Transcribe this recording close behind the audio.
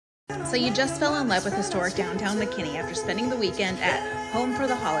So you just fell in love with historic downtown McKinney after spending the weekend at Home for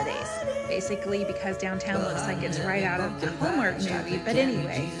the Holidays. Basically because downtown looks like it's right out of the Hallmark movie, but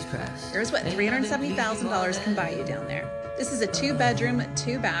anyway, here's what $370,000 can buy you down there. This is a 2-bedroom,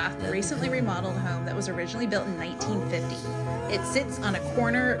 2-bath, recently remodeled home that was originally built in 1950. It sits on a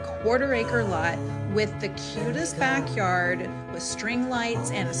corner, quarter-acre lot with the cutest backyard with string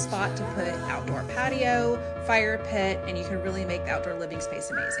lights and a spot to put outdoor patio, fire pit, and you can really make the outdoor living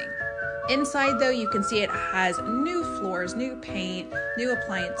space amazing. Inside, though, you can see it has new floors, new paint, new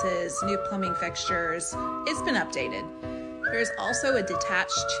appliances, new plumbing fixtures. It's been updated. There's also a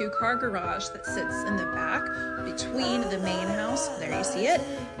detached 2-car garage that sits in the back between the main house, there you see it,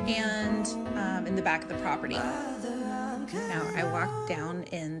 and in the back of the property. Now, I walked down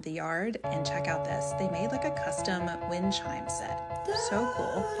in the yard and check out this. They made like a custom wind chime set. So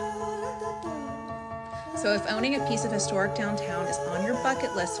cool. So if owning a piece of historic downtown is on your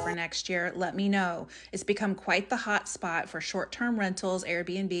bucket list for next year, let me know. It's become quite the hot spot for short-term rentals,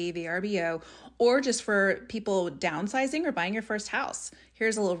 Airbnb, VRBO, or just for people downsizing or buying your first house.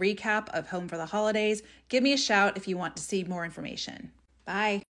 Here's a little recap of Home for the Holidays. Give me a shout if you want to see more information. Bye.